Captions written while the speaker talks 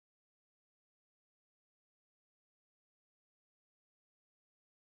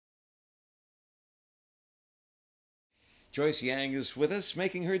Joyce Yang is with us,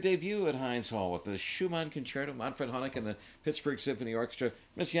 making her debut at Heinz Hall with the Schumann Concerto, Manfred Honeck and the Pittsburgh Symphony Orchestra.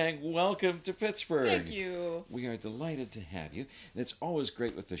 Miss Yang, welcome to Thank Pittsburgh. you. We are delighted to have you, and it's always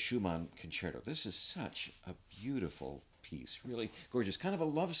great with the Schumann Concerto. This is such a beautiful piece, really gorgeous, kind of a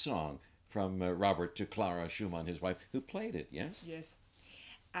love song from Robert to Clara Schumann, his wife, who played it, yes? Yes.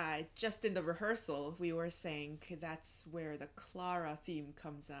 Just in the rehearsal, we were saying that's where the Clara theme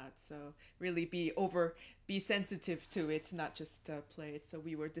comes out. So really be sensitive to it, not just play it. So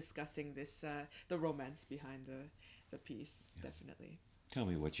we were discussing this, the romance behind the piece, definitely. Tell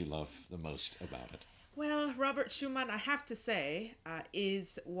me what you love the most about it. Well, Robert Schumann, I have to say,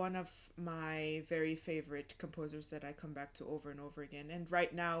 is one of my very favorite composers that I come back to over and over again. And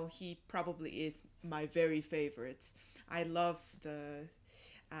right now, he probably is my very favorite. I love the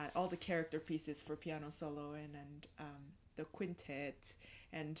all the character pieces for piano solo and the quintet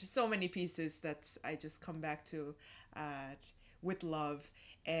and so many pieces that I just come back to uh, with love.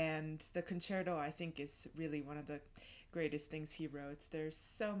 And the concerto, I think, is really one of the greatest things he wrote. There's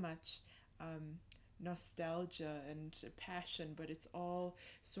so much um, nostalgia and passion, but it's all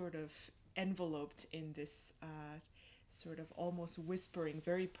sort of enveloped in this sort of almost whispering,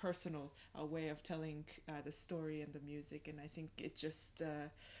 very personal way of telling the story and the music. And I think it just,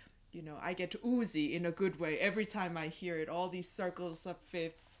 I get oozy in a good way every time I hear it. All these circles of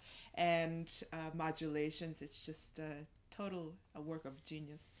fifths and modulations. It's just a work of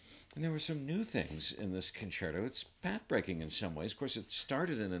genius. And there were some new things in this concerto. It's path-breaking in some ways. Of course, it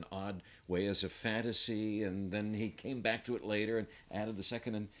started in an odd way as a fantasy, and then he came back to it later and added the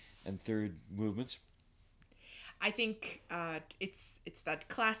second and third movements. I think it's that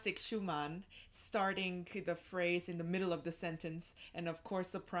classic Schumann starting the phrase in the middle of the sentence, and of course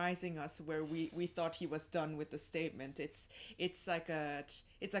surprising us where we thought he was done with the statement. It's like a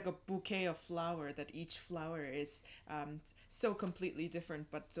bouquet of flower that each flower is so completely different,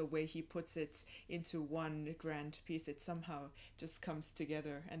 but the way he puts it into one grand piece, it somehow just comes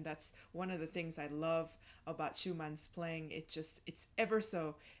together, and that's one of the things I love about Schumann's playing. It's ever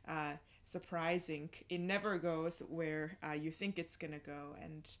so surprising. It never goes where you think it's gonna go,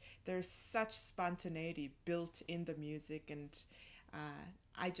 and there's such spontaneity built in the music, and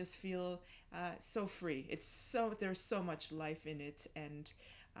I just feel so free. There's so much life in it, and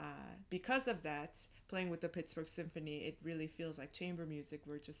because of that, playing with the Pittsburgh Symphony, it really feels like chamber music.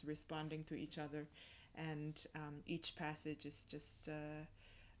 We're just responding to each other, and each passage is just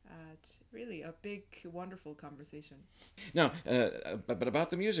really a big, wonderful conversation. Now, but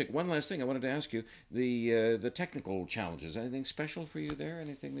about the music, one last thing I wanted to ask you: the technical challenges. Anything special for you there?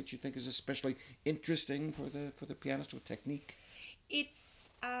 Anything that you think is especially interesting for the pianist with technique? It's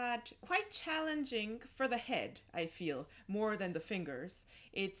quite challenging for the head, I feel, more than the fingers.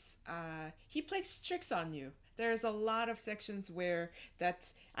 It's he plays tricks on you. There's a lot of sections where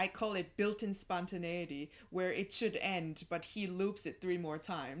that I call it built-in spontaneity, where it should end, but he loops it three more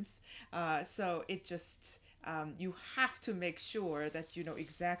times. So it just you have to make sure that you know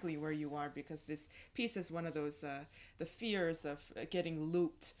exactly where you are, because this piece is one of those the fears of getting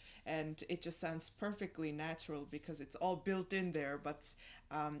looped, and it just sounds perfectly natural because it's all built in there, but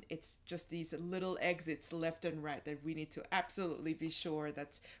it's just these little exits left and right that we need to absolutely be sure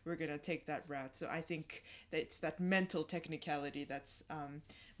that we're going to take that route. So I think that it's that mental technicality that's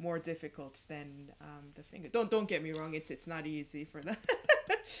more difficult than the fingers. Don't get me wrong, it's not easy for the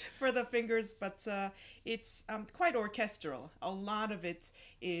for the fingers, but it's quite orchestral. A lot of it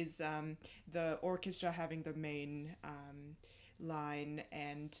is the orchestra having the main line,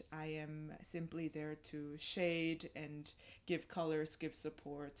 and I am simply there to shade and give colors, give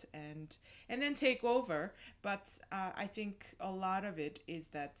support, and then take over. But I think a lot of it is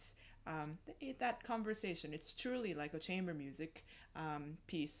that conversation. It's truly like a chamber music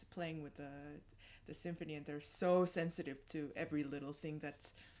piece playing with the symphony, and they're so sensitive to every little thing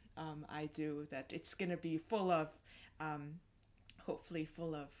that I do, that it's gonna be full of hopefully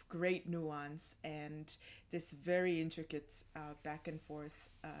full of great nuance and this very intricate back and forth.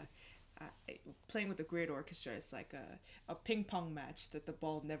 Playing with a great orchestra is like a ping pong match that the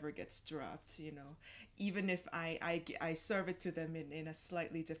ball never gets dropped. Even if I serve it to them in a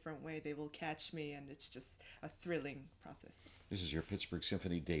slightly different way, they will catch me, and it's just a thrilling process. This is your Pittsburgh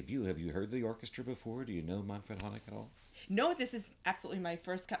Symphony debut. Have you heard the orchestra before? Do you know Manfred Honeck at all? No, this is absolutely my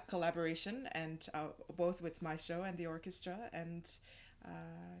first collaboration, and both with my show and the orchestra, and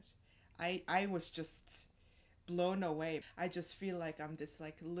I was just blown away. I just feel like I'm this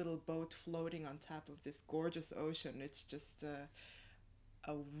like little boat floating on top of this gorgeous ocean. It's just a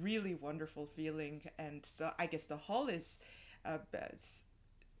really wonderful feeling, and I guess the hall is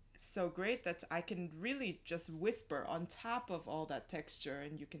so great that I can really just whisper on top of all that texture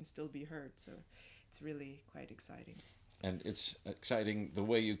and you can still be heard. So it's really quite exciting. And it's exciting the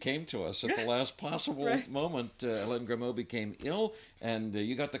way you came to us at the last possible Right. moment. Hélène Grimaud became ill, and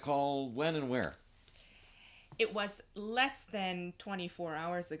you got the call when and where? It was less than 24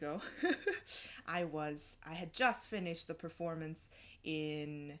 hours ago. I had just finished the performance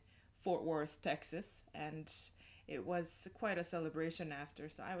in Fort Worth, Texas, and it was quite a celebration after.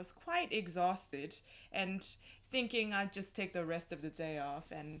 So I was quite exhausted and thinking I'd just take the rest of the day off.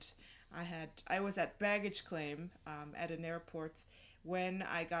 And I was at baggage claim at an airport when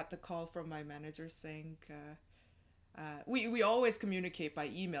I got the call from my manager saying, we always communicate by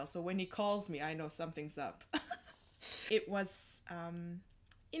email, so when he calls me, I know something's up. It was,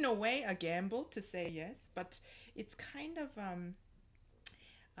 in a way, a gamble to say yes, but it's kind of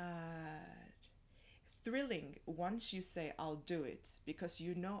thrilling once you say, I'll do it, because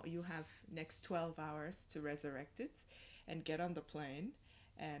you know you have next 12 hours to resurrect it and get on the plane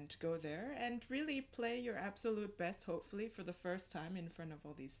and go there and really play your absolute best, hopefully for the first time in front of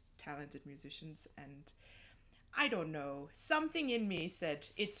all these talented musicians. And I don't know, something in me said,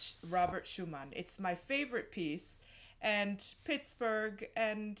 it's Robert Schumann. It's my favorite piece. And Pittsburgh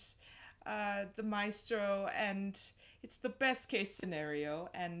and the maestro, and it's the best case scenario.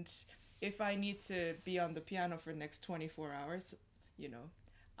 And if I need to be on the piano for the next 24 hours, you know,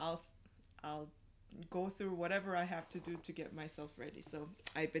 I'll go through whatever I have to do to get myself ready. So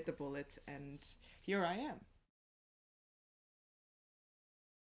I bit the bullet, and here I am.